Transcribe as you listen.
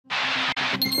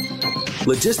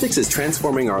Logistics is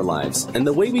transforming our lives and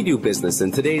the way we do business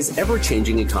in today's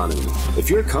ever-changing economy. If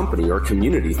your company or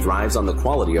community thrives on the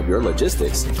quality of your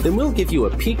logistics, then we'll give you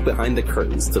a peek behind the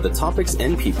curtains to the topics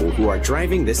and people who are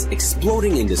driving this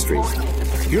exploding industry.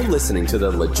 You're listening to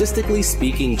the Logistically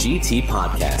Speaking GT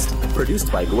podcast,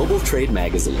 produced by Global Trade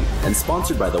Magazine and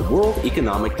sponsored by the World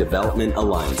Economic Development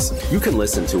Alliance. You can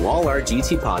listen to all our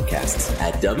GT podcasts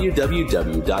at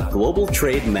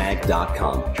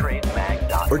www.globaltrademag.com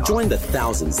or join the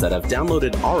thousands that have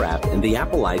downloaded our app in the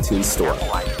Apple iTunes Store.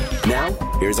 Now,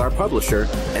 here's our publisher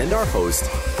and our host,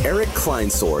 Eric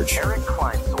Kleinsorge.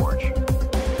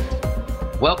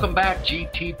 Welcome back,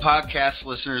 GT podcast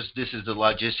listeners. This is the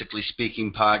Logistically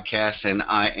Speaking podcast, and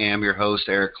I am your host,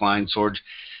 Eric Kleinsorge.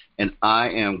 And I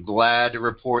am glad to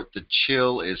report the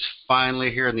chill is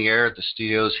finally here in the air at the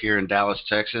studios here in Dallas,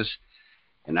 Texas.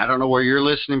 And I don't know where you're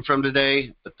listening from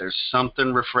today, but there's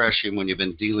something refreshing when you've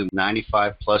been dealing with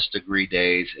 95-plus degree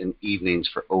days and evenings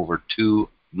for over 2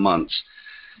 months.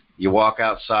 You walk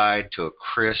outside to a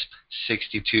crisp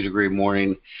 62-degree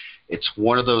morning. It's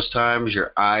one of those times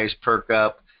your eyes perk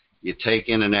up, you take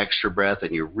in an extra breath,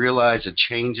 and you realize a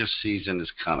change of season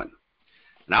is coming.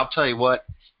 And I'll tell you what,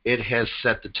 it has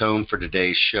set the tone for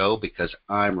today's show because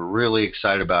I'm really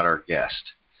excited about our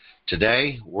guest.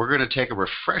 Today, we're going to take a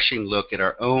refreshing look at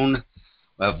one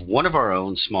of our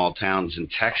own small towns in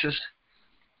Texas,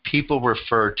 people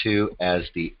refer to as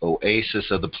the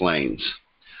Oasis of the Plains.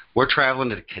 We're traveling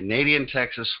to Canadian,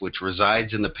 Texas, which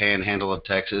resides in the panhandle of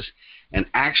Texas and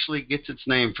actually gets its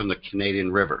name from the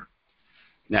Canadian River.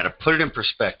 Now, to put it in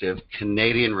perspective,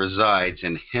 Canadian resides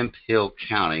in Hemphill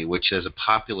County, which has a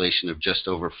population of just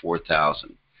over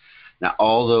 4,000. Now,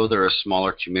 although they're a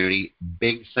smaller community,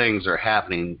 big things are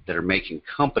happening that are making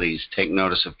companies take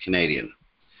notice of Canadian.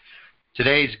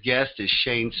 Today's guest is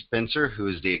Shane Spencer, who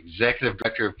is the Executive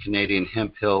Director of Canadian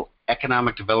Hemphill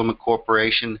Economic Development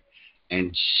Corporation,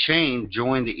 and Shane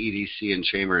joined the EDC and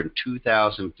Chamber in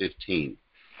 2015.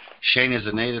 Shane is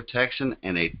a native Texan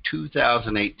and a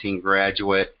 2018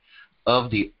 graduate of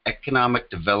the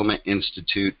Economic Development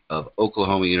Institute of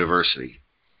Oklahoma University.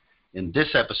 In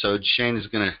this episode, Shane is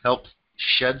going to help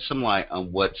shed some light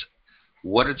on what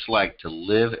it's like to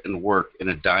live and work in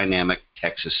a dynamic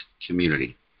Texas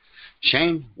community.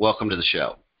 Shane, welcome to the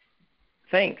show.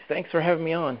 Thanks for having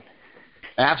me on.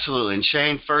 Absolutely. And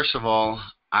Shane, first of all,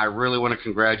 I really want to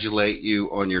congratulate you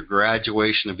on your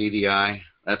graduation of EDI.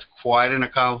 That's quite an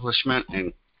accomplishment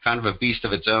and kind of a beast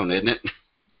of its own, isn't it?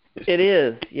 It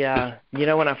is, yeah. You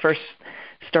know, when I first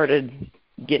started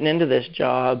getting into this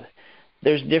job,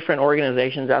 there's different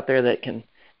organizations out there that can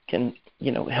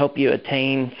help you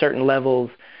attain certain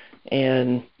levels.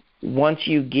 And once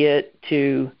you get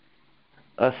to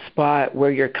a spot where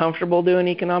you're comfortable doing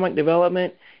economic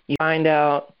development, you find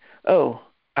out, oh,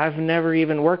 I've never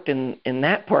even worked in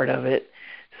that part of it.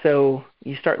 So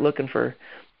you start looking for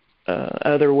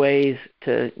other ways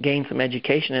to gain some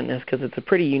education in this because it's a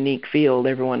pretty unique field.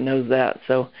 Everyone knows that.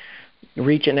 So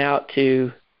reaching out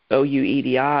to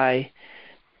OUEDI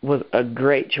was a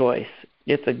great choice.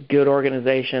 It's a good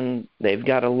organization. They've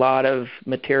got a lot of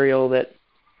material that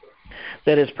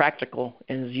is practical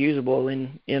and is usable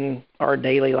in our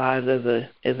daily lives as a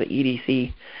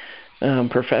EDC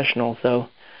professional. So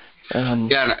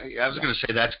yeah, I was going to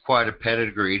say that's quite a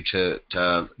pedigree to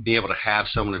be able to have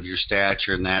someone of your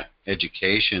stature and that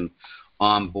education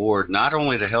on board, not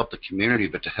only to help the community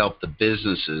but to help the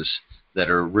businesses that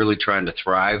are really trying to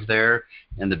thrive there,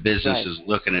 and the businesses right.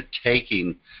 looking at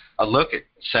taking a look at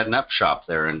setting up shop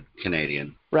there in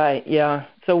Canadian. Right, yeah.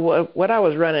 So what I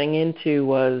was running into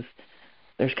was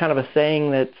there's kind of a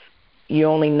saying that's you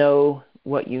only know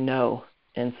what you know.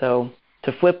 And so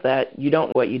to flip that, you don't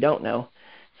know what you don't know.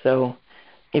 So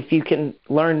if you can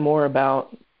learn more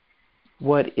about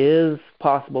what is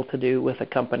possible to do with a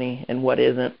company and what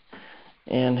isn't,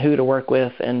 and who to work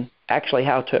with, and actually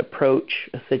how to approach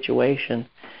a situation,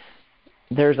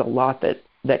 there's a lot that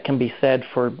can be said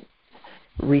for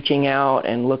reaching out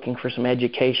and looking for some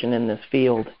education in this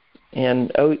field.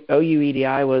 And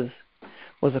OUEDI was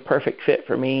a perfect fit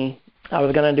for me. I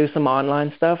was going to do some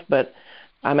online stuff, but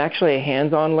I'm actually a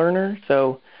hands-on learner,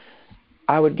 so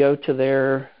I would go to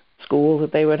their schools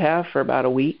that they would have for about a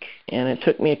week, and it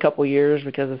took me a couple years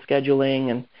because of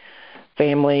scheduling and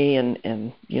family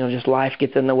and just life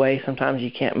gets in the way. Sometimes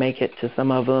you can't make it to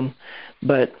some of them,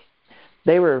 but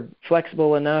they were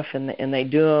flexible enough, and they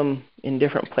do them in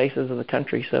different places of the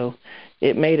country, so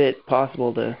it made it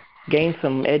possible to gain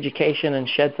some education and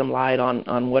shed some light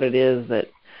on what it is that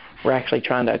we're actually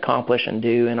trying to accomplish and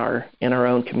do in our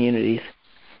own communities.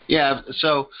 Yeah,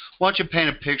 so why don't you paint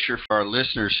a picture for our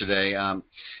listeners today?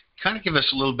 kind of give us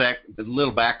a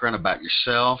little background about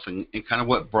yourself and kind of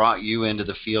what brought you into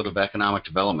the field of economic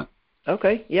development.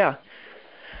 Okay, yeah.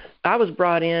 I was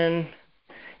brought in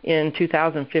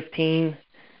 2015.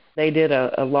 They did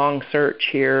a long search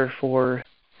here for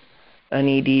an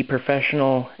ED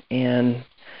professional, and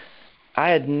I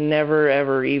had never,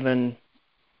 ever even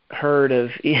heard of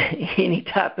any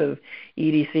type of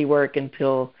EDC work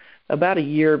until about a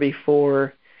year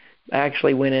before I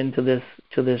actually went into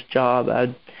this job.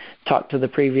 I talked to the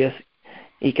previous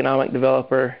economic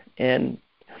developer, and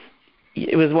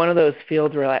it was one of those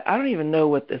fields where I don't even know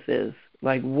what this is.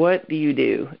 Like, what do you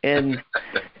do? And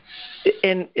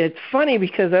it's funny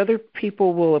because other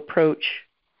people will approach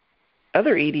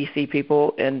other EDC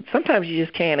people, and sometimes you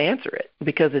just can't answer it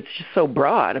because it's just so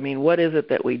broad. I mean, what is it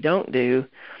that we don't do?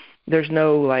 There's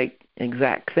no, like,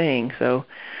 exact thing. So,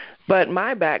 but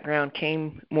my background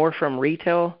came more from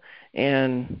retail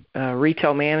and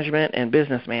retail management and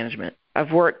business management.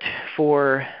 I've worked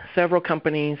for several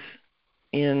companies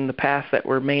in the past that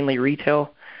were mainly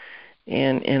retail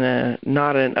and in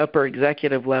not an upper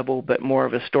executive level, but more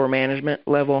of a store management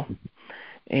level.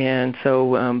 And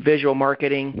so visual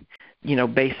marketing,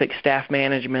 basic staff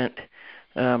management,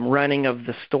 running of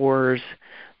the stores.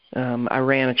 I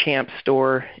ran a Champs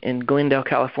store in Glendale,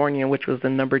 California, which was the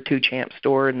number 2 Champs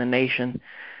store in the nation.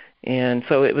 And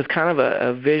so it was kind of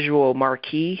a visual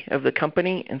marquee of the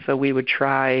company. And so we would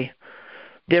try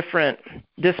different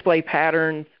display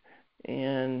patterns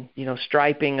and,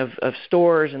 striping of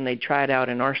stores, and they'd try it out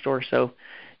in our store. So,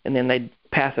 and then they'd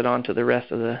pass it on to the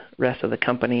rest of the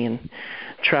company and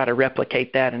try to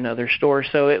replicate that in other stores.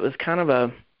 So it was kind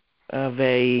of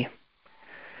a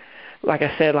like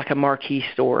I said, like a marquee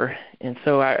store. And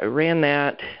so I ran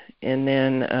that, and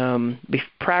then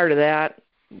prior to that,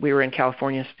 we were in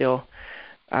California still.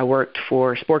 I worked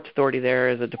for Sports Authority there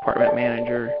as a department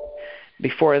manager.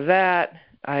 Before that,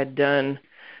 I had done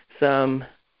some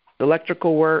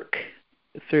electrical work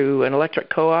through an electric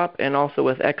co-op and also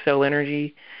with Xcel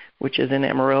Energy, which is in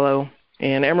Amarillo.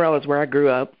 And Amarillo is where I grew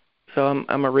up, so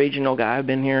I'm a regional guy. I've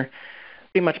been here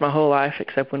pretty much my whole life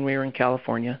except when we were in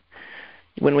California.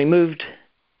 When we moved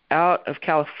out of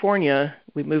California,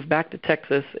 we moved back to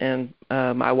Texas, and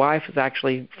my wife is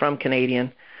actually from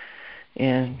Canadian,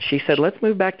 and she said, let's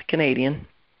move back to Canadian.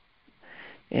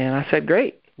 And I said,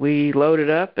 great. We loaded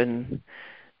up and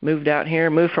moved out here,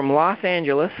 moved from Los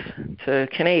Angeles to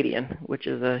Canadian, which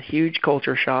is a huge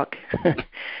culture shock.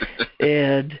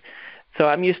 And so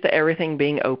I'm used to everything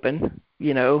being open,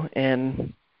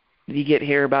 and you get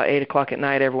here about 8 o'clock at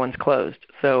night, everyone's closed.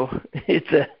 So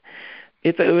it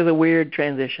was a weird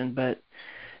transition, but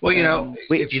well,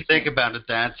 if you think about it,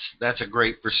 that's a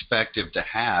great perspective to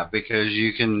have, because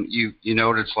you know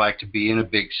what it's like to be in a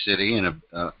big city and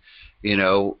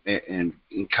and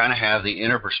kind of have the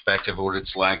inner perspective of what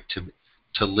it's like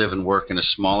to live and work in a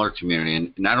smaller community.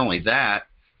 And not only that,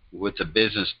 with the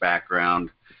business background,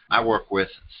 I work with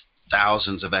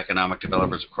thousands of economic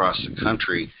developers across the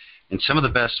country, and some of the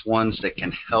best ones that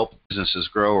can help businesses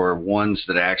grow are ones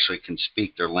that actually can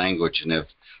speak their language and have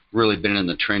really been in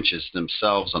the trenches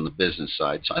themselves on the business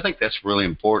side. So I think that's really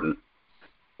important.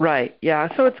 Right. Yeah.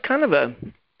 So it's kind of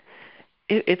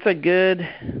it's a good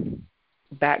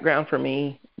background for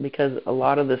me, because a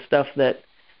lot of the stuff that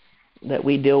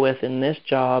we deal with in this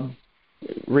job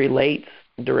relates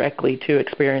directly to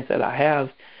experience that I have.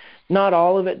 Not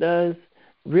all of it does.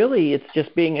 Really, it's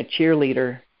just being a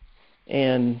cheerleader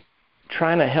and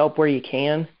trying to help where you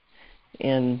can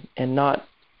and not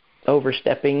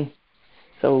overstepping.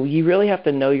 So you really have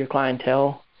to know your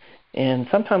clientele, and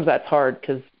sometimes that's hard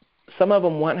because some of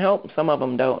them want help, some of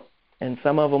them don't, and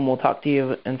some of them will talk to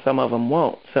you and some of them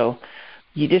won't. So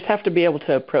you just have to be able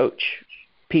to approach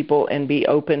people and be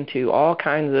open to all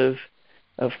kinds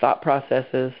of thought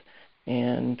processes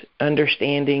and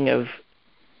understanding of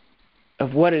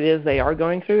what it is they are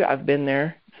going through. I've been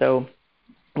there. So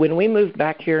when we moved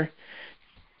back here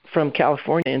from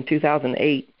California in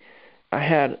 2008, I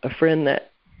had a friend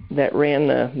that ran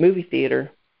the movie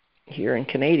theater here in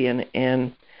Canadian,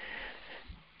 and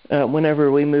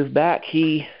whenever we moved back,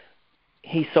 he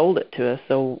sold it to us.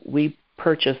 So we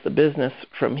purchased the business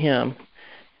from him,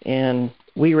 and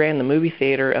we ran the movie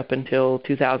theater up until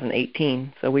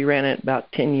 2018. So we ran it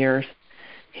about 10 years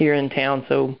here in town.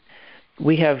 So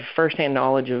we have firsthand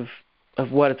knowledge of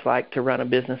what it's like to run a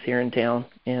business here in town,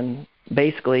 and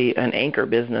basically an anchor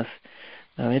business.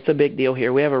 It's a big deal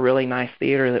here. We have a really nice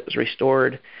theater that was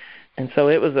restored, and so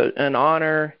it was an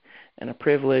honor and a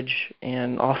privilege,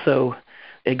 and also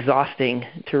exhausting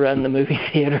to run the movie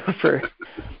theater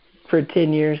for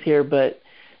 10 years here. But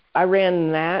I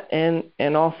ran that,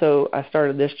 and also I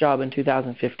started this job in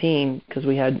 2015 because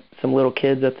we had some little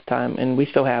kids at the time, and we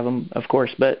still have them, of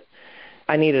course, but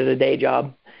I needed a day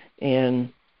job.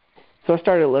 And so I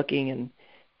started looking, and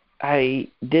I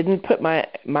didn't put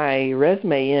my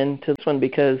resume into this one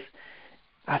because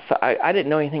I didn't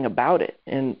know anything about it.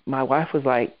 And my wife was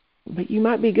like, but you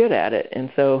might be good at it. And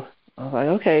so I was like,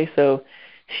 okay. So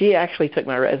she actually took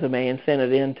my resume and sent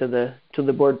it in to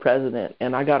the board president,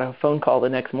 and I got a phone call the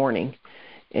next morning,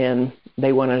 and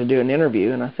they wanted to do an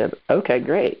interview, and I said, okay,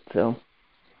 great. So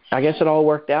I guess it all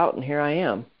worked out, and here I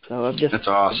am. So I've just That's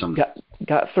awesome.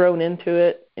 got thrown into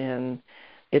it, and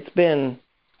it's been,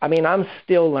 I mean, I'm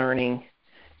still learning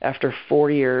after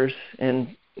 4 years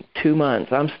and 2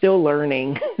 months. I'm still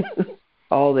learning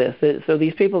all this. So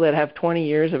these people that have 20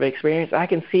 years of experience, I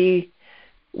can see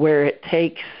where it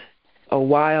takes a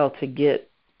while to get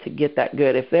that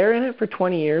good. If they're in it for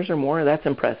 20 years or more, that's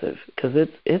impressive because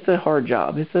it's a hard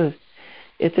job.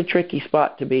 It's a tricky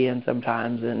spot to be in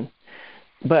sometimes.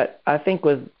 But I think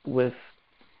with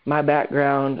my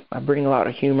background, I bring a lot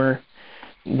of humor,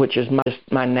 which is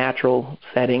my natural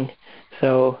setting.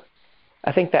 So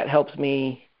I think that helps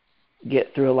me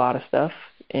get through a lot of stuff.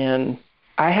 And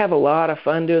I have a lot of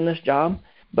fun doing this job,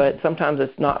 but sometimes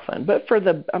it's not fun. But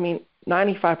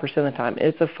 95% of the time,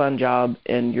 it's a fun job,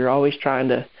 and you're always trying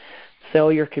to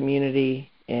sell your community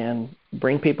and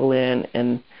bring people in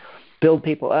and build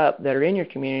people up that are in your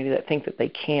community that think that they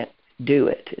can't do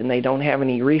it and they don't have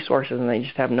any resources and they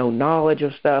just have no knowledge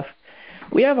of stuff.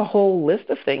 We have a whole list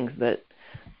of things that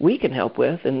we can help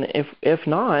with, and if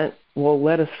not, well,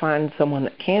 let us find someone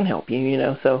that can help you,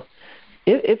 So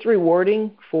it's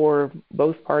rewarding for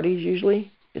both parties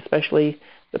usually, especially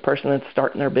the person that's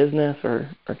starting their business or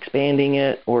expanding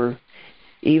it or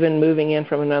even moving in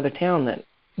from another town that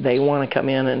they want to come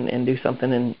in and do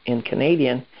something in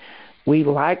Canadian. We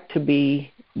like to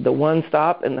be the one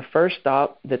stop and the first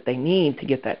stop that they need to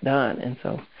get that done. And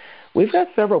so we've got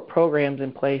several programs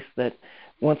in place that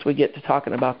once we get to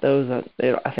talking about those, I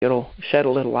think it'll shed a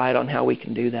little light on how we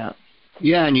can do that.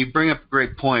 Yeah, and you bring up a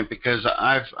great point because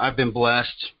I've been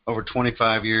blessed over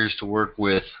 25 years to work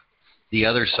with the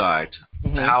other side,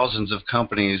 thousands of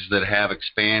companies that have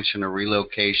expansion or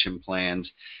relocation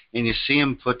plans, and you see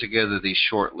them put together these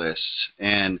short lists.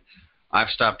 And I've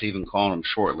stopped even calling them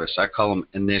short lists. I call them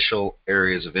initial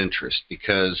areas of interest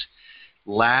because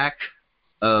lack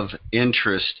of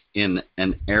interest in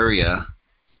an area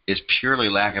is purely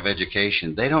lack of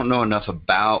education. They don't know enough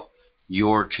about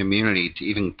your community to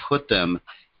even put them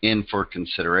in for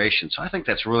consideration. So I think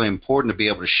that's really important to be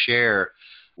able to share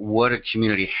what a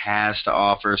community has to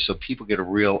offer so people get a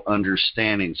real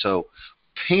understanding. So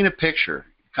paint a picture.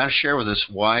 Kind of share with us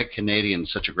why Canadian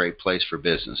is such a great place for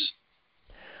business.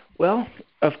 Well,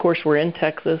 of course, we're in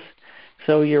Texas,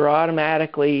 so you're going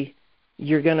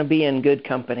to be in good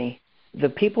company. The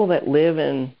people that live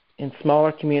in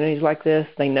smaller communities like this,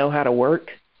 they know how to work.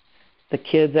 The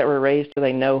kids that were raised,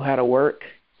 they know how to work,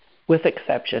 with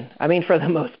exception. I mean, for the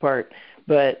most part.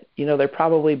 But, they're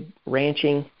probably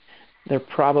ranching. They're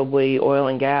probably oil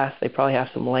and gas. They probably have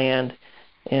some land.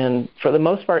 And for the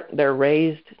most part, they're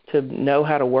raised to know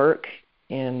how to work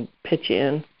and pitch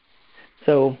in.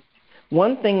 So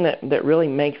one thing that really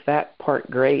makes that part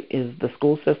great is the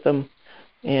school system,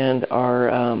 and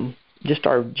our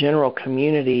general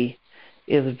community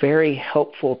is very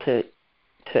helpful to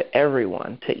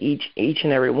everyone, to each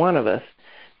and every one of us.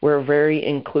 We're a very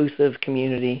inclusive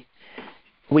community.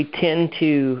 We tend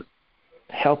to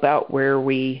help out where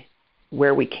we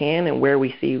can and where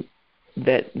we see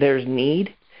that there's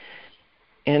need.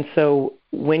 And so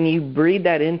when you breed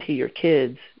that into your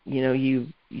kids,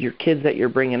 your kids that you're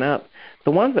bringing up,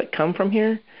 the ones that come from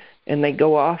here and they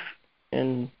go off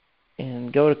and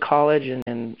go to college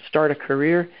and start a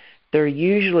career, they're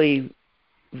usually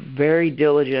very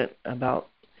diligent about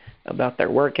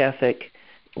their work ethic.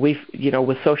 With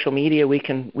social media, we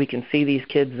can see these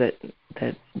kids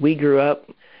that we grew up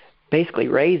basically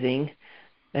raising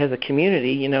as a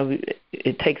community.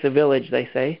 It takes a village, they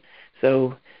say.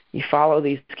 So you follow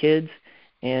these kids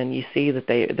and you see that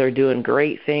they're doing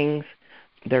great things.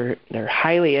 They're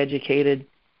highly educated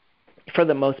for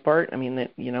the most part. I mean,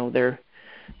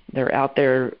 they're out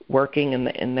there working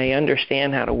and they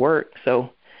understand how to work. So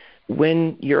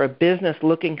when you're a business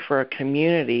looking for a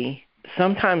community,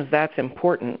 sometimes that's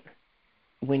important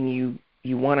when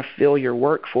you want to fill your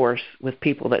workforce with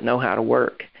people that know how to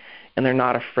work and they're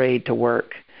not afraid to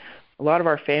work. A lot of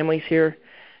our families here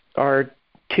are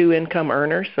two-income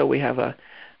earners, so we have a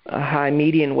high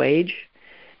median wage,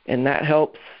 and that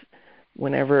helps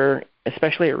whenever,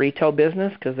 especially a retail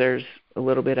business, because there's a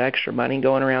little bit extra money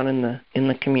going around in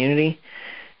the community,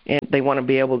 and they want to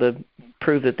be able to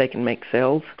prove that they can make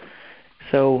sales.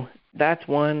 So that's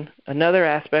one. Another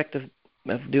aspect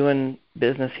of doing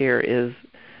business here is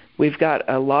we've got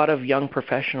a lot of young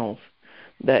professionals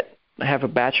that have a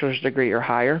bachelor's degree or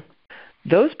higher.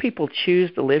 Those people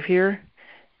choose to live here,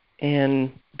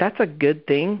 and that's a good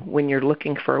thing when you're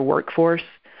looking for a workforce,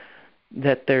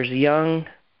 that there's young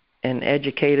and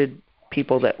educated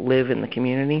people that live in the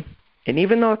community. And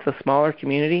even though it's a smaller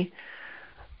community,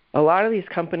 a lot of these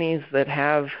companies that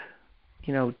have,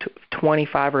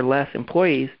 25 or less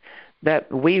employees, that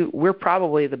we're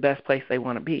probably the best place they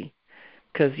want to be,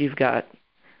 because you've got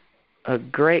a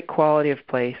great quality of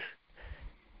place,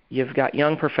 you've got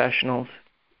young professionals,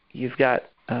 you've got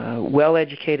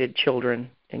well-educated children,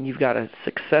 and you've got a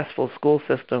successful school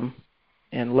system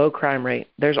and low crime rate.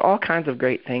 There's all kinds of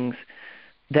great things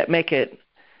that make it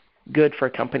good for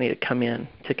a company to come in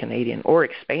to Canadian or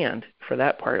expand for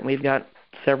that part. And we've got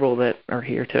several that are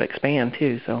here to expand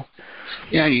too. So,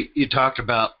 yeah, you talked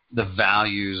about the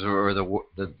values or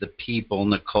the people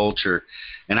and the culture.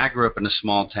 And I grew up in a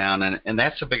small town, and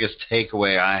that's the biggest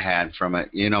takeaway I had from it.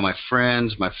 My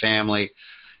friends, my family,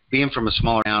 being from a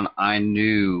smaller town, I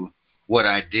knew what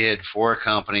I did for a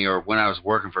company or when I was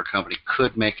working for a company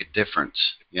could make a difference.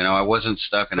 I wasn't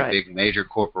stuck in a big major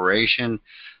corporation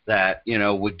that,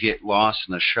 would get lost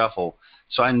in the shuffle.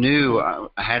 So I knew I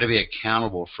had to be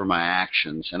accountable for my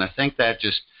actions. And I think that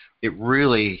it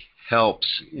really helps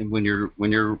when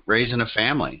you're raising a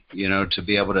family, to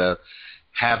be able to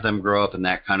have them grow up in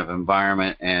that kind of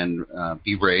environment and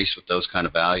be raised with those kind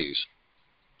of values.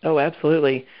 Oh,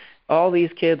 absolutely. All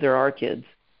these kids are our kids.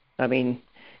 I mean,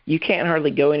 you can't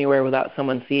hardly go anywhere without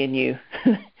someone seeing you.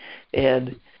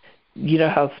 And you know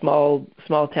how small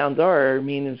towns are. I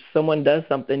mean, if someone does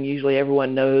something, usually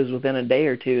everyone knows within a day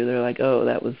or two. They're like, oh,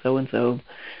 that was so-and-so.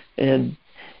 And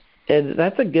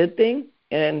that's a good thing.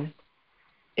 And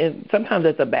sometimes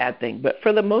it's a bad thing. But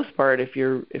for the most part, if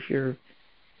you're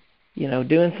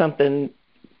doing something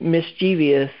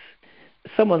mischievous,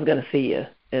 someone's going to see you,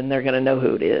 and they're going to know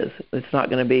who it is. It's not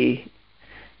going to be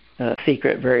a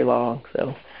secret very long.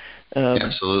 So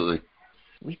absolutely.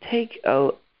 We take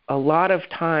a lot of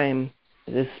time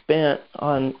is spent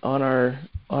on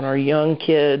our young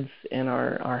kids and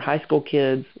our high school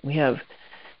kids. We have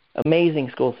amazing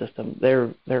school system.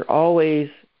 They're always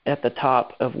at the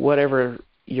top of whatever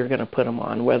you're going to put them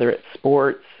on, whether it's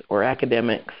sports or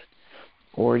academics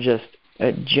or just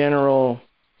a general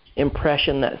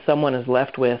impression that someone is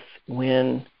left with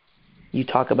when you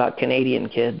talk about Canadian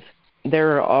kids.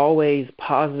 There are always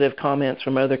positive comments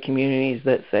from other communities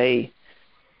that say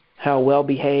how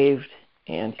well-behaved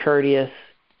and courteous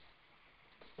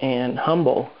and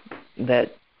humble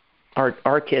that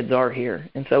our kids are here.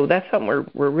 And so that's something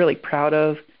we're really proud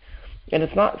of. And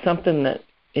it's not something that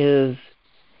is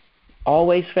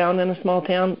always found in a small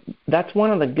town. That's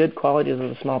one of the good qualities of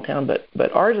a small town.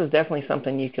 But ours is definitely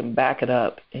something you can back it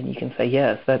up and you can say,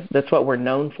 yes, that's what we're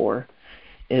known for,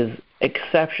 is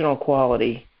exceptional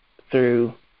quality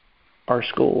through our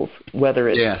schools, whether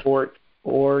it's sport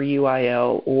or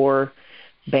UIL or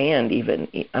band even.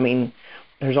 I mean,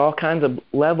 there's all kinds of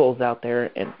levels out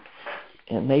there,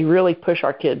 and they really push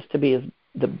our kids to be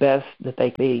the best that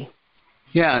they can be.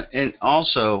 Yeah, and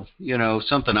also,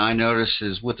 something I notice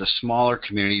is with a smaller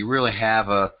community, you really have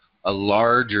a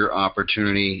larger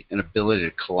opportunity and ability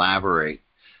to collaborate,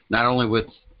 not only with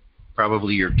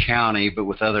probably your county, but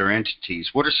with other entities.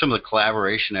 What are some of the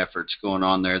collaboration efforts going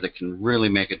on there that can really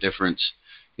make a difference,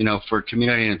 for a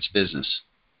community and its business?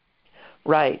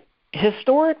 Right.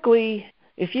 Historically,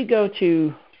 if you go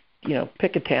to,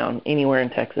 pick a town anywhere in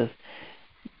Texas,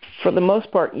 for the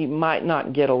most part, you might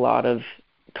not get a lot of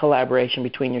collaboration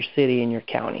between your city and your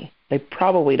county. They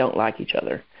probably don't like each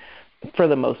other for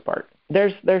the most part.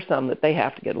 There's some that they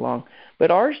have to get along,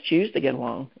 but ours choose to get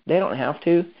along. They don't have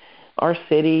to. Our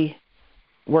city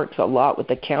works a lot with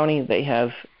the county. They have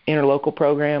interlocal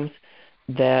programs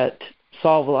that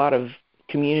solve a lot of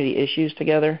community issues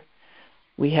together.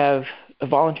 We have a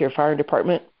volunteer fire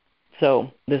department.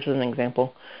 So this is an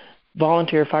example.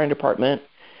 Volunteer fire department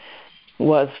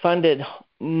was funded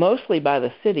mostly by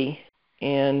the city,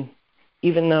 and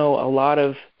even though a lot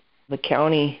of the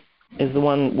county is the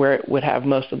one where it would have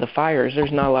most of the fires,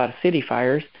 there's not a lot of city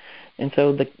fires. And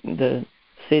so the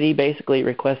city basically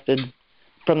requested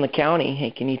from the county,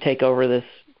 hey, can you take over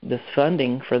this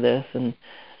funding for this? And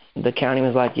the county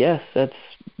was like, yes,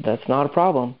 that's not a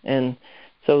problem. And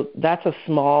so that's a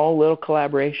small little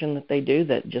collaboration that they do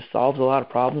that just solves a lot of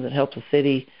problems. It helps the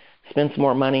city spend some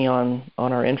more money on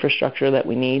our infrastructure that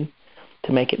we need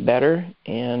to make it better.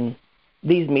 And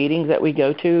these meetings that we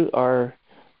go to are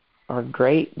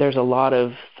great. There's a lot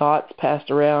of thoughts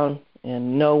passed around,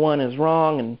 and no one is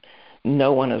wrong and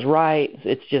no one is right.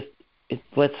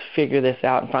 Let's figure this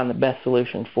out and find the best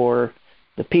solution for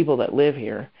the people that live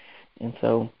here. And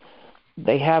so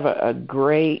they have a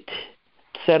great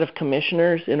set of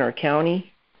commissioners in our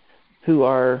county who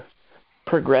are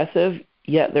progressive,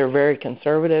 yet they're very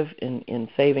conservative in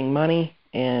saving money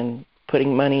and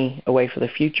putting money away for the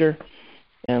future.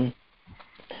 And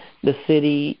the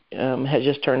city has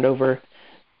just turned over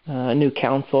a new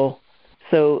council.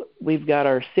 So we've got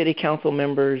our city council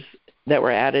members that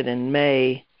were added in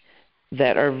May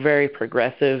that are very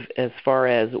progressive as far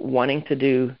as wanting to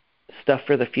do stuff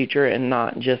for the future and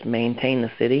not just maintain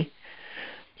the city.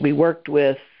 We worked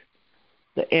with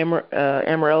the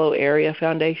Amarillo Area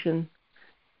Foundation,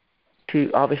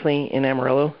 obviously in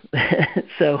Amarillo.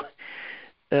 So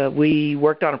we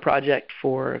worked on a project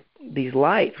for these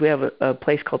lights. We have a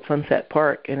place called Sunset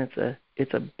Park, and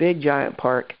it's a big giant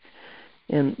park,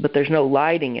 but there's no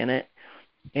lighting in it.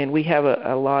 And we have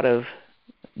a lot of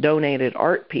donated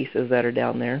art pieces that are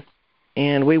down there.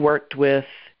 And we worked with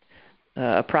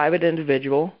a private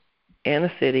individual and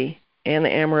the city and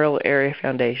the Amarillo Area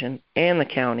Foundation and the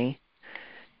county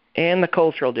and the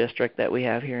cultural district that we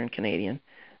have here in Canadian.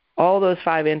 All those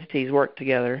 5 entities work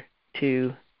together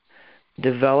to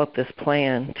develop this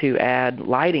plan to add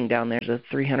lighting down there. There's a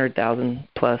 300,000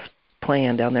 plus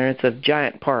plan down there. It's a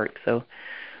giant park. So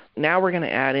now we're going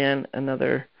to add in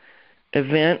another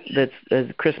event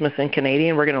that's Christmas in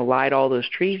Canadian. We're going to light all those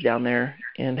trees down there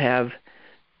and have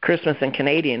Christmas in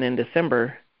Canadian in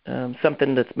December,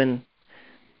 something that's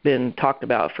been talked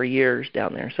about for years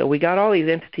down there. So we got all these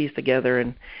entities together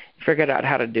and figured out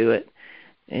how to do it.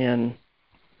 And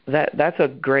that's a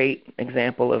great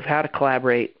example of how to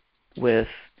collaborate with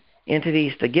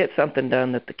entities to get something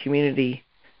done that the community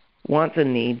wants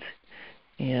and needs,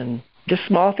 and just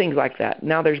small things like that.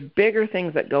 Now there's bigger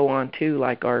things that go on too,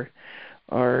 like our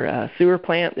sewer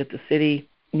plant that the city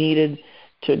needed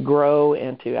to grow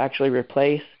and to actually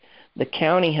replace. The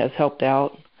county has helped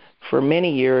out for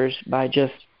many years by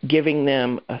just giving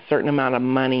them a certain amount of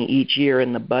money each year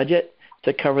in the budget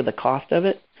to cover the cost of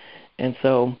it. And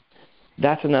so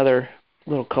that's another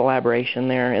little collaboration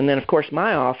there. And then, of course,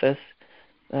 my office,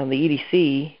 the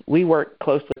EDC, we work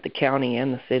close with the county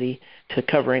and the city to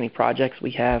cover any projects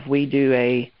we have. We do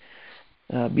a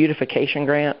beautification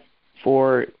grant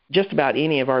for just about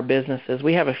any of our businesses.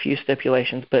 We have a few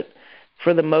stipulations, but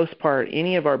for the most part,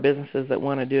 any of our businesses that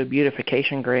want to do a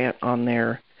beautification grant on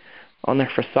their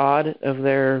facade of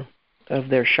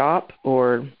their shop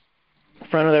or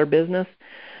front of their business,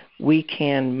 we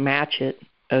can match it,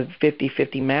 a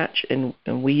 50-50 match, and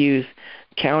we use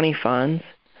county funds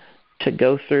to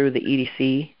go through the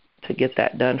EDC to get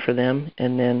that done for them.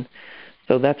 And then,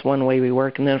 so that's one way we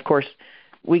work. And then, of course,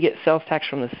 we get sales tax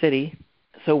from the city.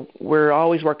 So we're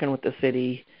always working with the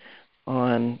city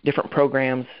on different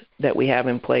programs that we have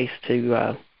in place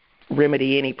to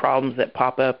remedy any problems that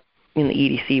pop up in the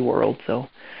EDC world. So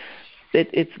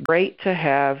it's great to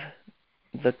have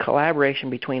the collaboration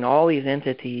between all these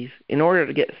entities in order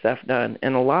to get stuff done.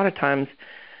 And a lot of times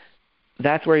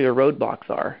that's where your roadblocks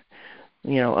are.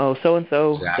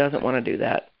 So-and-so doesn't want to do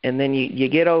that. And then you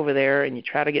get over there and you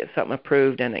try to get something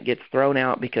approved and it gets thrown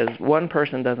out because one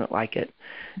person doesn't like it.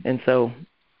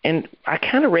 And I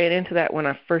kind of ran into that when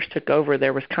I first took over.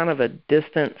 There was kind of a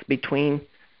distance between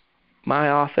my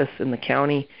office and the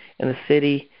county and the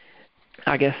city.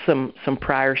 I guess some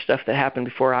prior stuff that happened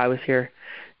before I was here.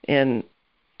 And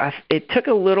it took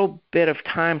a little bit of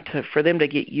time for them to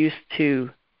get used to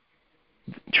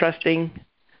trusting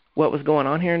what was going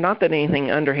on here. Not that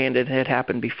anything underhanded had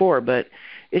happened before, but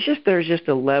there's just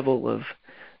a level of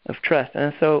trust.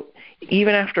 And so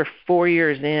even after 4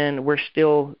 years in, we're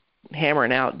still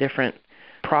hammering out different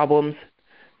problems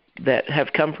that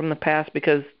have come from the past,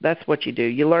 because that's what you do.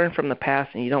 You learn from the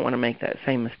past and you don't want to make that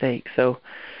same mistake. So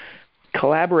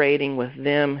collaborating with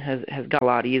them has got a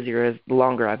lot easier as the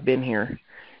longer I've been here.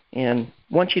 And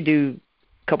once you do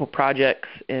a couple projects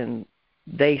and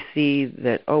they see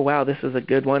that, oh, wow, this is a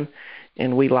good one,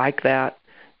 and we like that,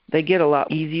 they get a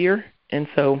lot easier. And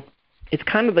so it's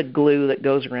kind of the glue that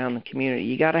goes around the community.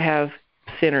 You got to have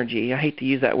synergy. I hate to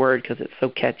use that word because it's so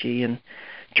catchy and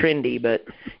trendy, but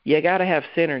you got to have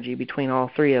synergy between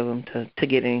all three of them to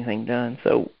get anything done.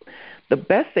 So the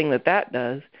best thing that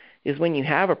does is when you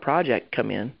have a project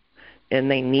come in and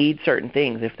they need certain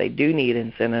things, if they do need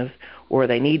incentives or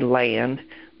they need land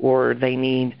or they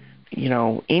need,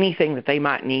 anything that they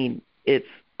might need, it's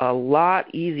a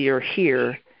lot easier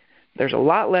here. There's a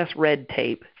lot less red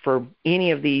tape for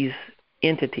any of these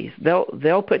entities.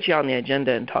 They'll put you on the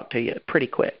agenda and talk to you pretty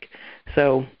quick.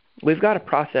 So we've got a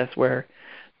process where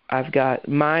I've got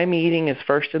my meeting is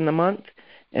first in the month,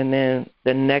 and then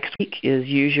the next week is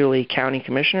usually county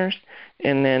commissioners,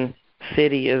 and then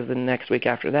city is the next week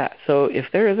after that. So if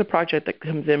there is a project that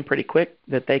comes in pretty quick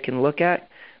that they can look at,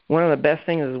 one of the best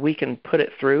things is we can put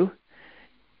it through,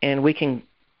 and we can,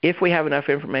 if we have enough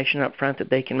information up front that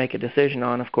they can make a decision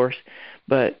on, of course,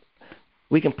 but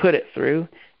we can put it through.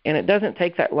 And it doesn't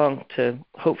take that long to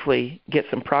hopefully get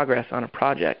some progress on a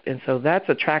project. And so that's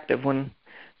attractive when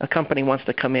a company wants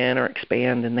to come in or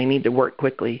expand and they need to work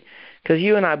quickly. Because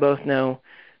you and I both know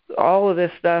all of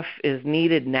this stuff is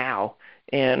needed now.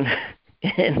 And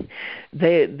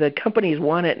the companies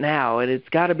want it now, and it's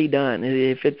got to be done.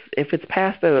 If it's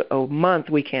past a month,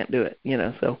 we can't do it,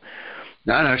 so.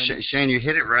 No, Shane, you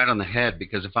hit it right on the head,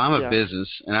 because if I'm a business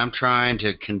and I'm trying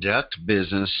to conduct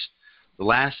business, the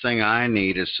last thing I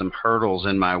need is some hurdles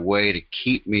in my way to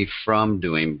keep me from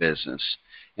doing business.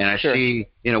 And I see,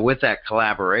 with that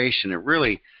collaboration,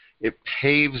 it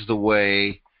paves the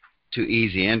way to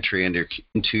easy entry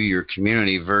into your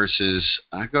community versus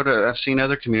I've seen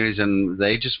other communities and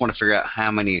they just want to figure out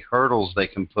how many hurdles they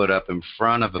can put up in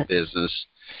front of a business,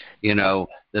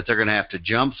 that they're going to have to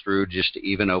jump through just to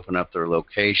even open up their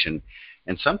location.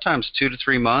 And sometimes 2 to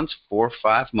 3 months, 4 or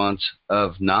 5 months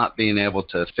of not being able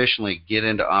to efficiently get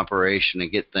into operation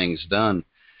and get things done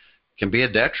can be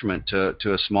a detriment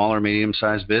to a small or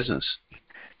medium-sized business.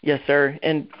 Yes, sir.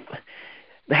 And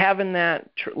having that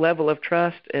level of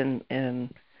trust and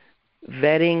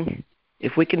vetting,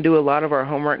 if we can do a lot of our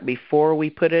homework before we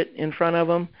put it in front of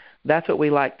them, that's what we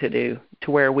like to do,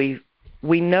 to where we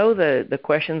know the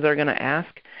questions they're going to ask,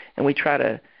 and we try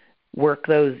to work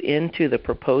those into the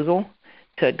proposal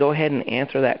to go ahead and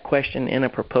answer that question in a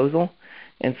proposal.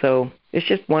 And so it's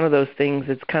just one of those things.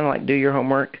 It's kind of like do your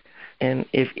homework. And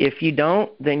if you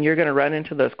don't, then you're going to run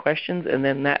into those questions, and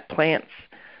then that plants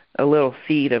a little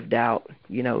seed of doubt,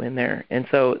 in there. And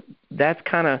so that's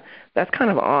kind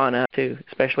of on us too,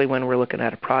 especially when we're looking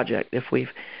at a project. If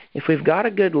we've got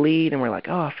a good lead and we're like,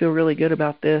 oh, I feel really good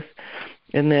about this,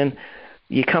 and then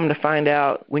you come to find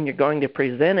out when you're going to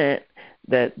present it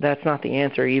that that's not the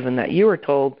answer even that you were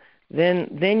told,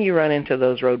 then you run into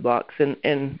those roadblocks,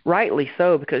 and rightly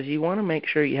so, because you want to make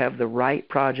sure you have the right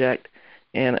project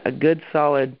and a good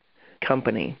solid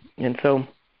company. And so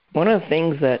one of the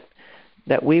things that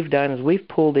we've done is we've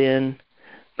pulled in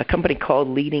a company called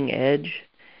Leading Edge,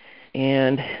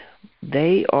 and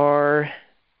they are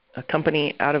a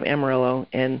company out of Amarillo,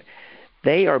 and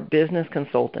they are business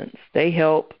consultants. They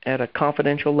help at a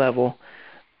confidential level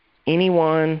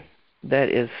anyone that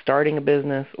is starting a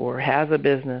business or has a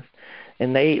business,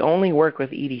 and they only work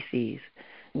with EDCs.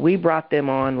 We brought them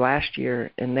on last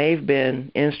year, and they've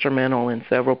been instrumental in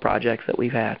several projects that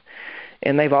we've had.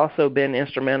 And they've also been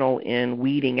instrumental in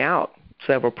weeding out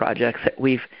several projects that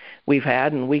we've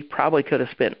had, and we probably could have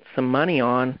spent some money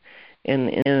on and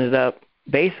ended up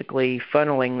basically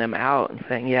funneling them out and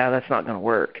saying, yeah, that's not going to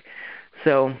work.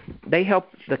 So they help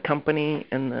the company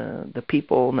and the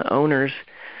people and the owners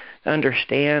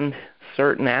understand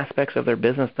certain aspects of their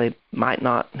business they might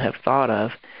not have thought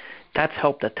of. That's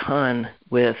helped a ton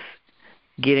with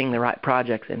getting the right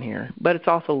projects in here. But it's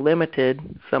also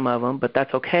limited, some of them, but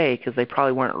that's okay because they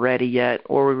probably weren't ready yet,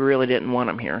 or we really didn't want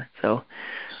them here. So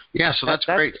yeah, so that's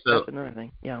great. So that's another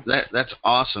thing. Yeah, that's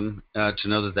awesome to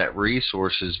know that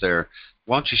resource is there.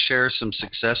 Why don't you share some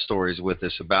success stories with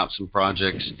us about some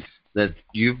projects that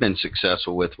you've been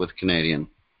successful with Canadian?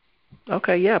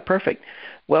 Okay, yeah, perfect.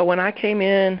 Well, when I came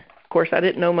in, of course, I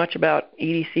didn't know much about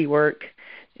EDC work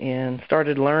and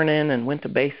started learning and went to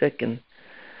basic. And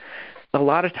a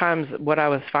lot of times what I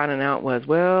was finding out was,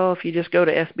 well, if you just go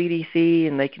to SBDC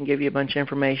and they can give you a bunch of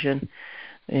information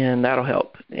and that'll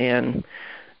help. And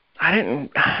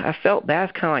I felt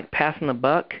that's kind of like passing the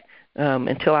buck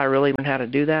until I really learned how to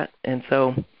do that. And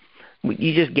so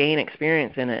you just gain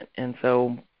experience in it. And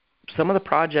so some of the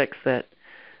projects that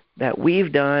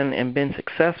we've done and been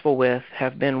successful with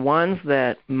have been ones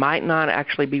that might not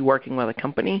actually be working with a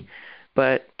company,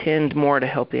 but tend more to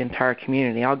help the entire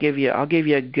community. I'll give you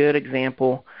a good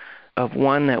example of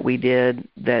one that we did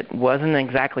that wasn't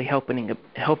exactly helping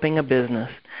a business.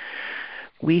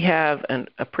 We have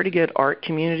a pretty good art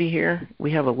community here.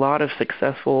 We have a lot of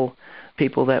successful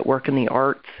people that work in the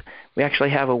arts. We actually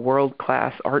have a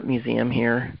world-class art museum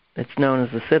here that's known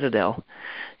as the Citadel.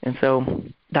 And so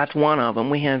that's one of them.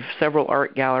 We have several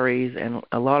art galleries and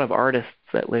a lot of artists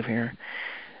that live here,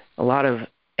 a lot of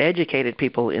educated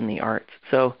people in the arts.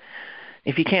 So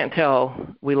if you can't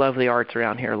tell, we love the arts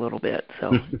around here a little bit.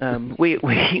 So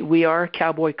we are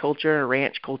cowboy culture,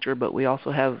 ranch culture, but we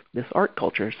also have this art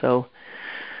culture. So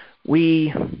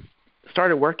we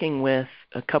started working with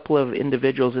a couple of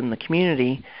individuals in the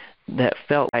community that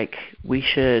felt like we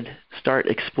should start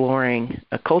exploring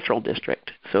a cultural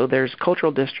district. So there's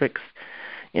cultural districts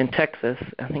in Texas.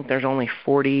 I think there's only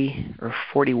 40 or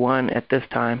 41 at this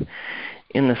time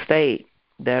in the state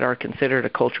that are considered a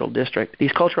cultural district.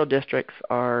 These cultural districts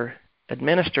are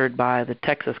administered by the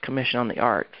Texas Commission on the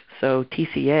Arts. So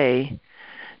TCA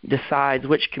decides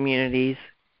which communities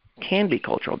can be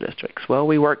cultural districts. Well,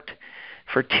 we worked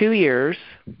for 2 years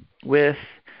with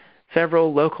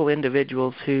several local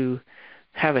individuals who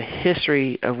have a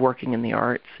history of working in the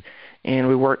arts, and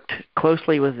we worked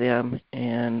closely with them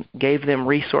and gave them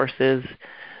resources,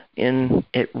 and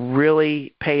it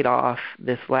really paid off.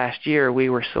 This last year, we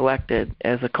were selected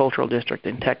as a cultural district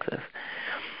in Texas.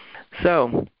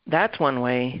 So that's one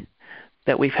way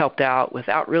that we've helped out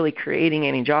without really creating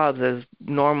any jobs as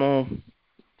normal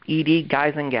ED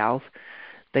guys and gals.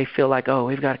 They feel like, oh,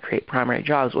 we've got to create primary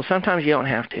jobs. Well, sometimes you don't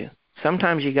have to.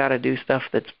 Sometimes you got to do stuff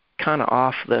that's kind of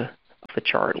off the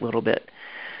chart a little bit.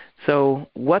 So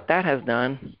what that has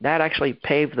done, that actually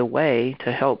paved the way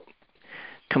to help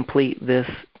complete this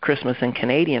Christmas in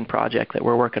Canadian project that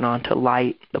we're working on to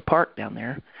light the park down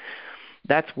there.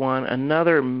 That's one.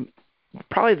 Another,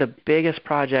 probably the biggest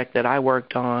project that I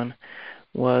worked on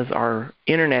was our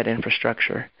internet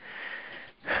infrastructure.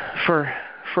 For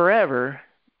forever,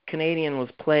 Canadian was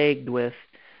plagued with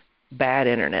bad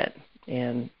internet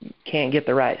and can't get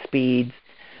the right speeds.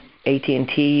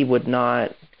 AT&T would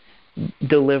not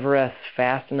deliver us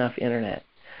fast enough internet.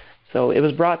 So it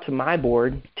was brought to my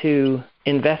board to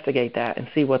investigate that and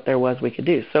see what there was we could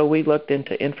do. So we looked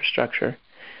into infrastructure.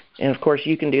 And, of course,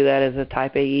 you can do that as a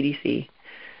Type A EDC.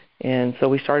 And so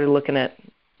we started looking at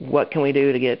what can we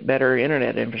do to get better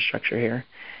internet infrastructure here.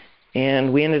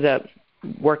 And we ended up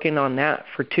working on that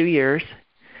for 2 years.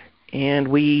 And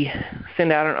we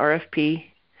sent out an RFP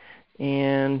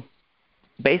and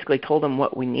basically told them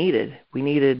what we needed. We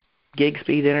needed gig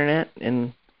speed internet,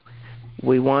 and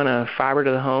we want a fiber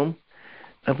to the home.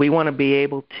 We want to be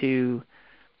able to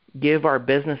give our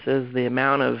businesses the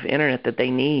amount of internet that they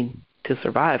need to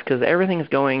survive, because everything's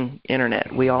going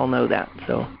internet. We all know that.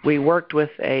 So we worked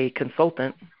with a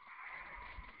consultant,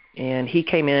 and he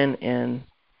came in, and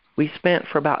we spent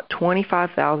for about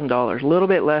 $25,000, a little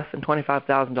bit less than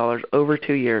 $25,000 over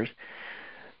 2 years.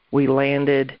 We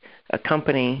landed a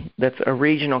company that's a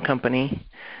regional company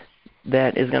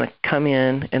that is going to come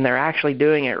in, and they're actually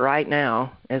doing it right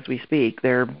now as we speak.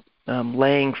 They're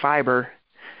laying fiber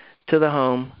to the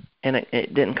home, and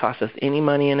it didn't cost us any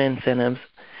money in incentives.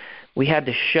 We had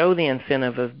to show the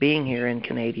incentive of being here in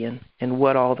Canadian and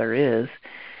what all there is,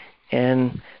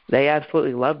 and they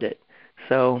absolutely loved it.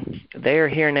 So they're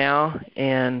here now,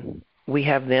 and we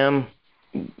have them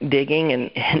digging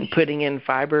and putting in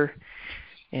fiber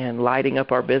and lighting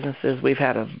up our businesses. We've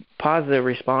had a positive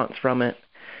response from it.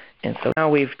 And so now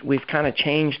we've kind of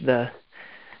changed the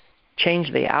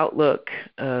outlook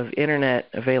of internet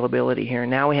availability here.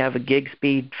 Now we have a gig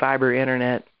speed fiber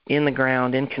internet in the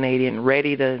ground in Canadian,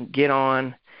 ready to get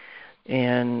on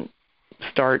and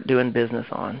start doing business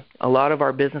on. A lot of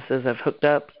our businesses have hooked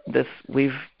up.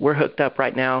 We're hooked up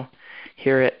right now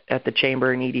here at the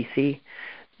Chamber and EDC,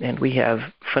 and we have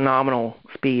phenomenal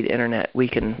speed internet. We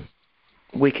can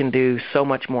do so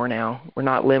much more now. We're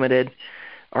not limited.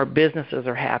 Our businesses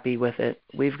are happy with it.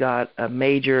 We've got a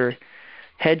major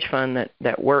hedge fund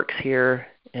that works here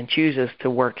and chooses to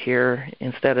work here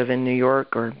instead of in New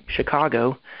York or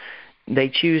Chicago. They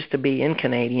choose to be in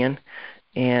Canadian,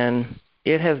 and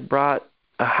it has brought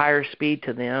a higher speed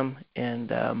to them,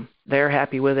 and they're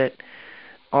happy with it.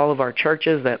 All of our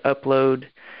churches that upload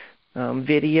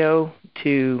video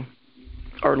to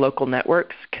our local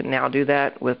networks can now do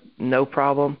that with no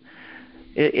problem.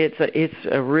 It's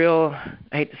a real,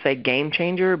 I hate to say game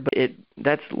changer, but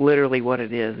that's literally what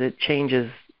it is. It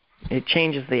changes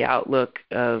the outlook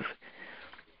of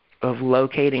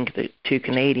locating to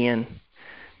Canadian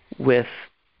with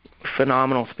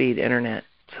phenomenal speed internet.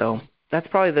 So that's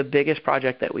probably the biggest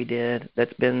project that we did.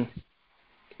 That's been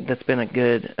a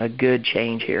good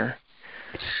change here.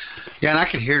 Yeah, and I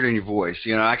can hear it in your voice.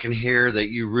 I can hear that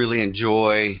you really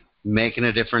enjoy making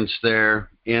a difference there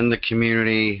in the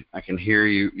community. I can hear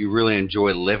you really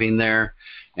enjoy living there.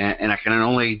 And I can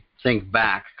only think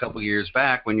back a couple years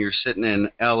back when you're sitting in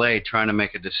L.A. trying to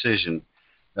make a decision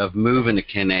of moving to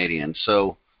Canadian.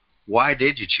 So why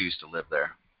did you choose to live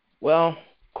there? Well,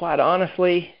 quite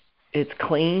honestly, it's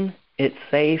clean, it's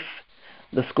safe,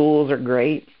 the schools are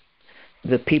great,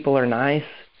 The people are nice.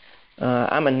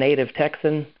 I'm a native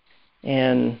Texan,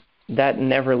 and that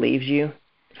never leaves you.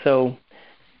 So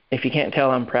if you can't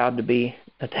tell, I'm proud to be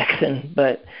a Texan.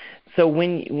 But so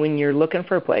when you're looking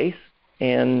for a place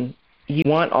and you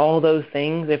want all those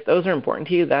things, if those are important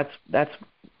to you, that's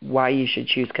why you should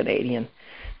choose Canadian.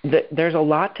 There's a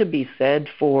lot to be said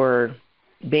for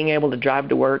being able to drive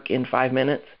to work in 5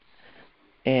 minutes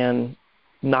and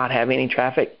not have any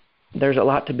traffic. There's a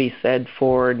lot to be said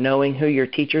for knowing who your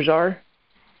teachers are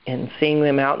and seeing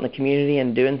them out in the community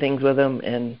and doing things with them,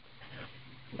 and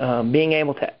being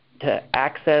able to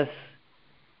access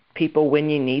people when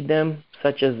you need them,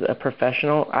 such as a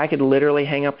professional. I could literally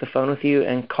hang up the phone with you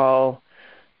and call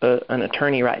an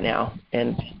attorney right now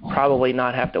and probably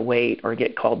not have to wait or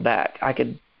get called back. I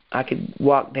could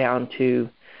walk down to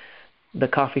the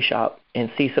coffee shop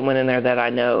and see someone in there that I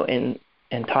know and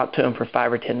talk to them for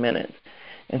 5 or 10 minutes.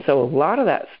 And so a lot of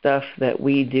that stuff that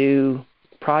we do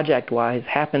project-wise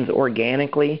happens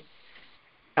organically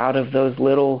out of those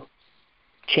little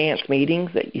chance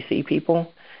meetings that you see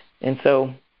people. And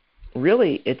so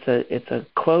really it's a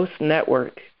close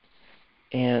network,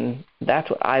 and that's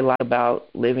what I like about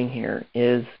living here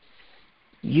is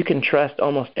you can trust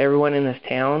almost everyone in this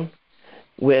town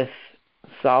with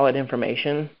solid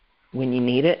information when you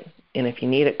need it, and if you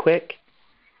need it quick,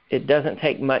 it doesn't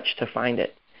take much to find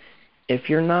it. If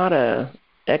you're not an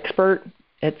expert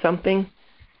at something,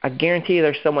 I guarantee you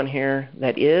there's someone here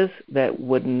that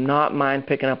would not mind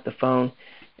picking up the phone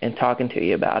and talking to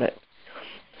you about it.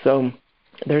 So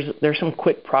there's some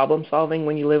quick problem solving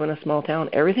when you live in a small town.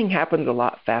 Everything happens a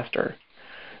lot faster.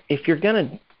 If you're going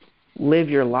to live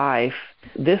your life,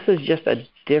 this is just a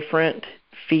different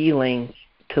feeling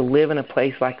to live in a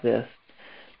place like this.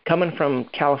 Coming from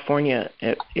California,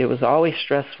 it was always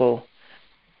stressful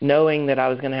knowing that I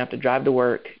was going to have to drive to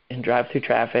work and drive through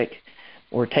traffic,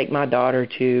 or take my daughter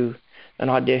to an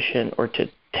audition, or to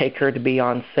take her to be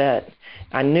on set.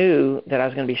 I knew that I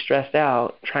was going to be stressed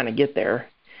out trying to get there.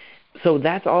 So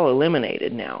that's all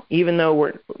eliminated now. Even though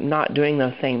we're not doing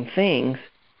those same things,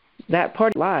 that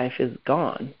part of life is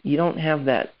gone. You don't have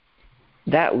that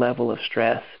level of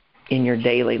stress in your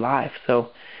daily life. So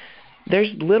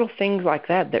there's little things like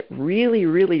that really,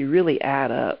 really, really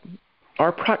add up.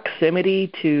 Our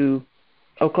proximity to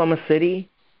Oklahoma City,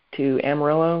 to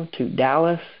Amarillo, to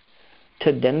Dallas,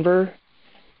 to Denver,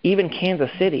 even Kansas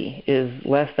City is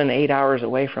less than 8 hours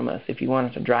away from us if you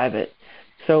wanted to drive it.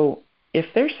 So if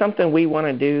there's something we want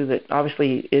to do that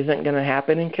obviously isn't going to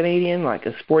happen in Canadian, like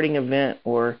a sporting event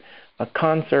or a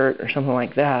concert or something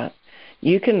like that,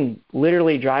 you can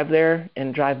literally drive there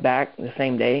and drive back the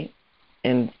same day,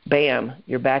 and bam,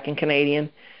 you're back in Canadian.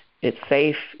 It's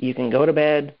safe. You can go to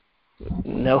bed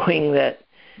knowing that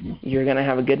you're going to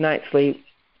have a good night's sleep,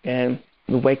 and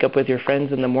you wake up with your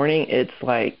friends in the morning.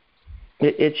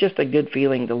 It's just a good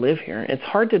feeling to live here. It's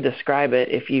hard to describe it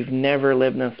if you've never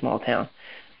lived in a small town.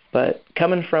 But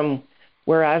coming from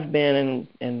where I've been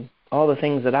and all the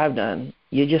things that I've done,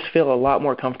 you just feel a lot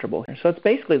more comfortable here. So it's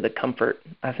basically the comfort,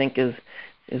 I think, is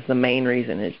the main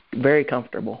reason. It's very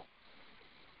comfortable.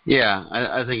 Yeah,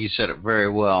 I think you said it very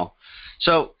well.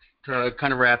 So to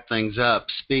kind of wrap things up,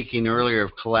 speaking earlier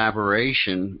of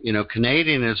collaboration,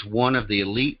 Canadian is one of the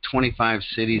elite 25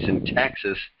 cities in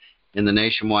Texas in the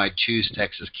nationwide Choose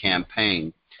Texas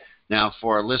campaign. Now,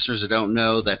 for our listeners that don't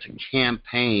know, that's a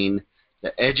campaign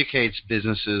that educates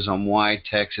businesses on why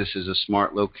Texas is a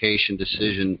smart location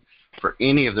decision for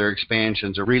any of their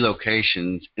expansions or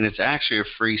relocations, and it's actually a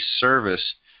free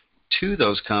service to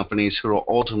those companies who will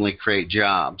ultimately create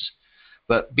jobs.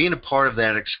 But being a part of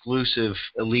that exclusive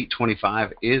Elite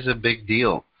 25 is a big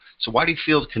deal. So why do you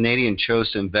feel Canadian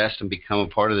chose to invest and become a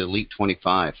part of the Elite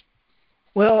 25?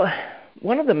 Well,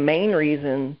 one of the main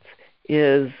reasons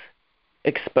is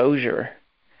exposure.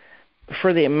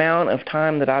 For the amount of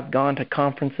time that I've gone to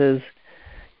conferences,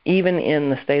 even in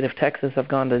the state of Texas, I've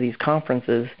gone to these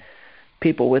conferences,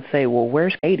 people would say, well,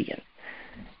 where's Canadian?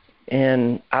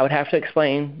 And I would have to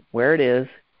explain where it is,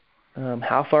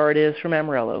 how far it is from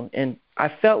Amarillo. And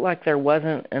I felt like there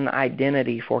wasn't an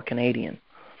identity for Canadian.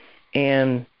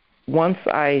 And once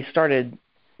I started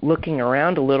looking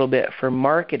around a little bit for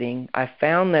marketing, I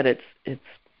found that it's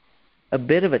a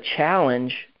bit of a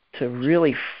challenge to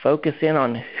really focus in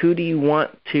on who do you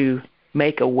want to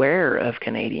make aware of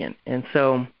Canadian. And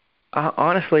so I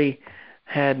honestly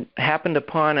had happened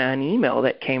upon an email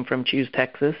that came from Choose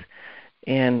Texas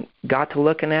and got to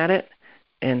looking at it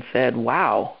and said,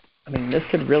 wow, this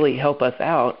could really help us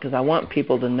out because I want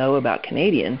people to know about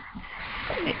Canadian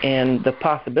and the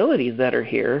possibilities that are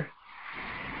here.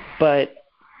 But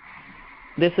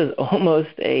this is almost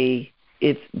a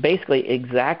it's basically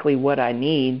exactly what I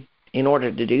need in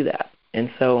order to do that.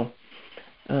 And so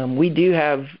we do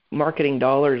have marketing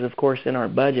dollars, of course, in our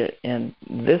budget, and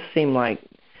this seemed like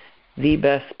the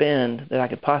best spend that I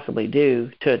could possibly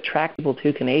do to attract people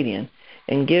to Canadian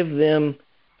and give them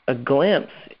a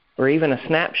glimpse or even a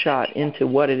snapshot into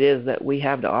what it is that we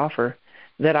have to offer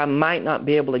that I might not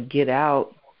be able to get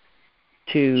out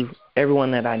to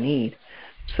everyone that I need.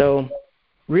 So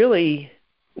really,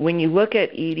 when you look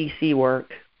at EDC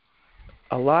work,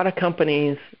 a lot of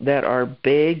companies that are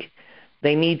big,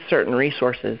 they need certain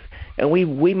resources, and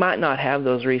we might not have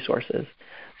those resources.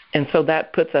 And so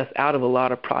that puts us out of a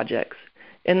lot of projects.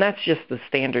 And that's just the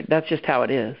standard. That's just how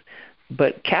it is.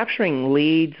 But capturing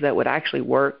leads that would actually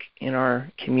work in our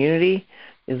community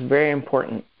is very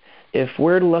important. If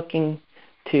we're looking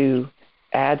to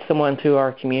add someone to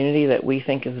our community that we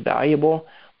think is valuable,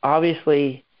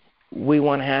 obviously we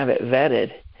want to have it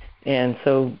vetted. And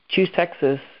so Choose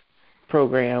Texas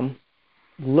program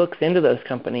looks into those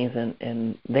companies,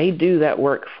 and they do that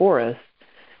work for us,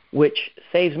 which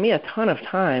saves me a ton of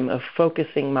time of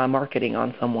focusing my marketing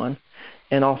on someone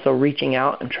and also reaching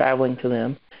out and traveling to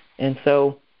them. And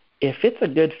so if it's a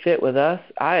good fit with us,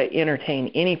 I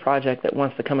entertain any project that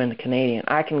wants to come into Canadian.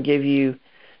 I can give you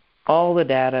all the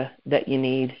data that you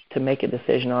need to make a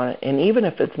decision on it. And even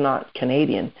if it's not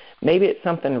Canadian, maybe it's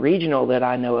something regional that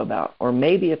I know about, or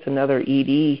maybe it's another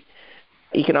ED,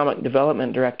 Economic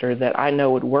Development Director, that I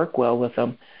know would work well with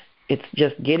them. It's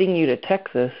just getting you to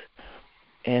Texas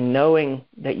and knowing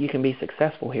that you can be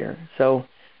successful here. So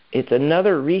it's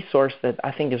another resource that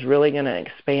I think is really going to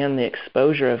expand the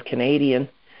exposure of Canadian,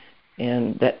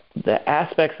 and that the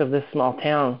aspects of this small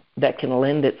town that can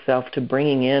lend itself to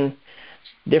bringing in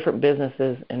different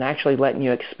businesses and actually letting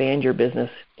you expand your business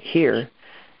here.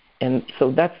 And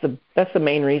so that's the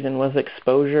main reason, was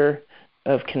exposure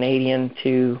of Canadian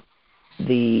to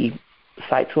the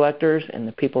site selectors and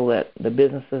the people the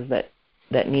businesses that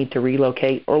need to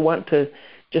relocate or want to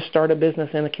just start a business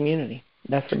in the community.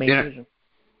 That's the main reason.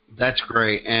 That's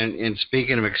great. And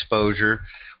speaking of exposure,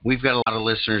 we've got a lot of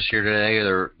listeners here today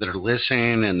that are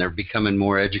listening, and they're becoming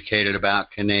more educated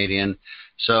about Canadian.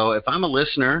 So if I'm a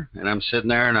listener and I'm sitting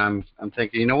there and I'm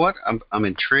thinking, you know what, I'm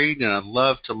intrigued and I'd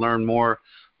love to learn more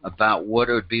about what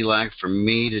it would be like for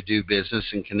me to do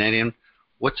business in Canadian,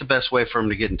 what's the best way for them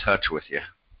to get in touch with you?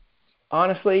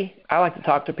 Honestly, I like to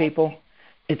talk to people.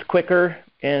 It's quicker,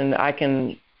 and I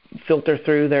can filter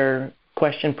through their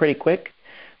question pretty quick.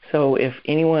 So if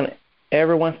anyone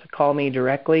ever wants to call me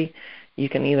directly, you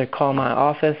can either call my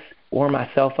office or my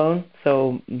cell phone.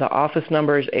 So the office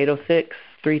number is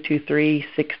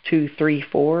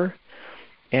 806-323-6234,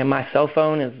 and my cell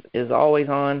phone is always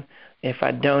on. If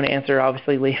I don't answer,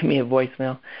 obviously leave me a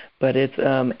voicemail, but it's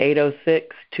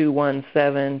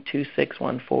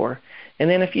 806-217-2614. And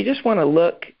then if you just want to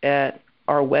look at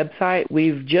our website,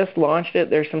 we've just launched it.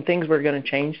 There's some things we're going to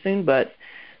change soon,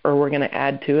 or we're going to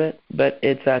add to it, but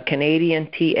it's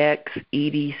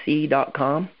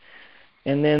CanadianTXEDC.com.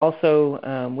 And then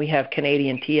also we have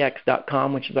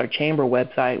CanadianTX.com, which is our chamber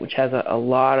website, which has a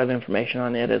lot of information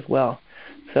on it as well.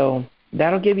 So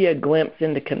that'll give you a glimpse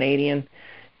into Canadian,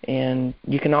 and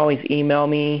you can always email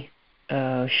me,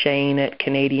 Shane at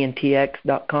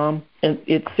CanadianTX.com. And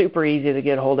it's super easy to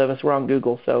get a hold of us. We're on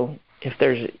Google, so if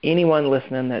there's anyone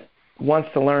listening that wants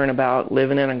to learn about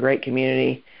living in a great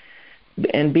community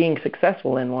and being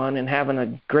successful in one and having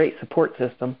a great support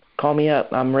system, call me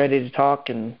up. I'm ready to talk,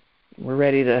 and we're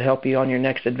ready to help you on your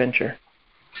next adventure.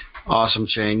 Awesome,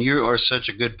 Shane. You are such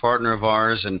a good partner of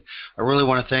ours, and I really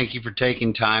want to thank you for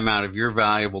taking time out of your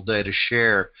valuable day to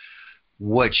share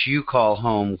what you call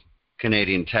home,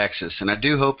 Canadian Texas. And I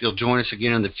do hope you'll join us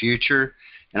again in the future.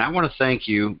 And I want to thank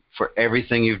you for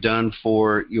everything you've done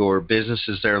for your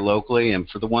businesses there locally and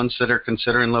for the ones that are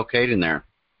considering locating there.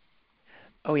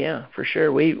 Oh, yeah, for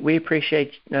sure. We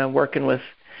appreciate working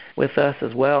with us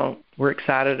as well. We're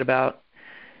excited about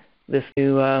this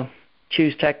new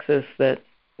Choose Texas that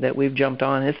we've jumped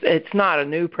on. It's not a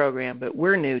new program, but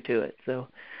we're new to it. So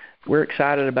we're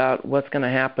excited about what's going to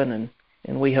happen,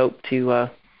 and we hope to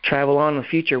travel on in the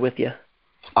future with you.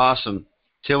 Awesome.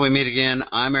 Till we meet again,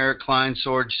 I'm Eric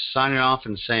Kleinsorge, signing off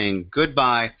and saying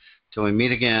goodbye till we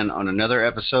meet again on another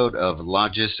episode of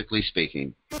Logistically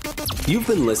Speaking. You've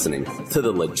been listening to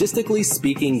the Logistically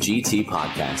Speaking GT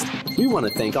podcast. We want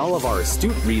to thank all of our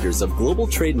astute readers of Global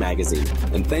Trade Magazine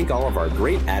and thank all of our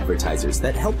great advertisers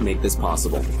that help make this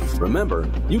possible. Remember,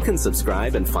 you can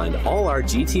subscribe and find all our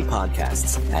GT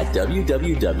podcasts at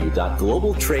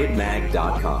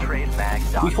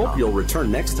www.globaltrademag.com. We hope you'll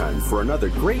return next time for another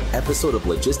great episode of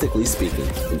Logistically Speaking.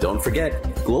 And don't forget,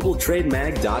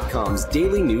 globaltrademag.com's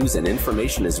daily news and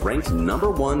information is ranked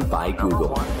 #1 by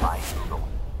Google.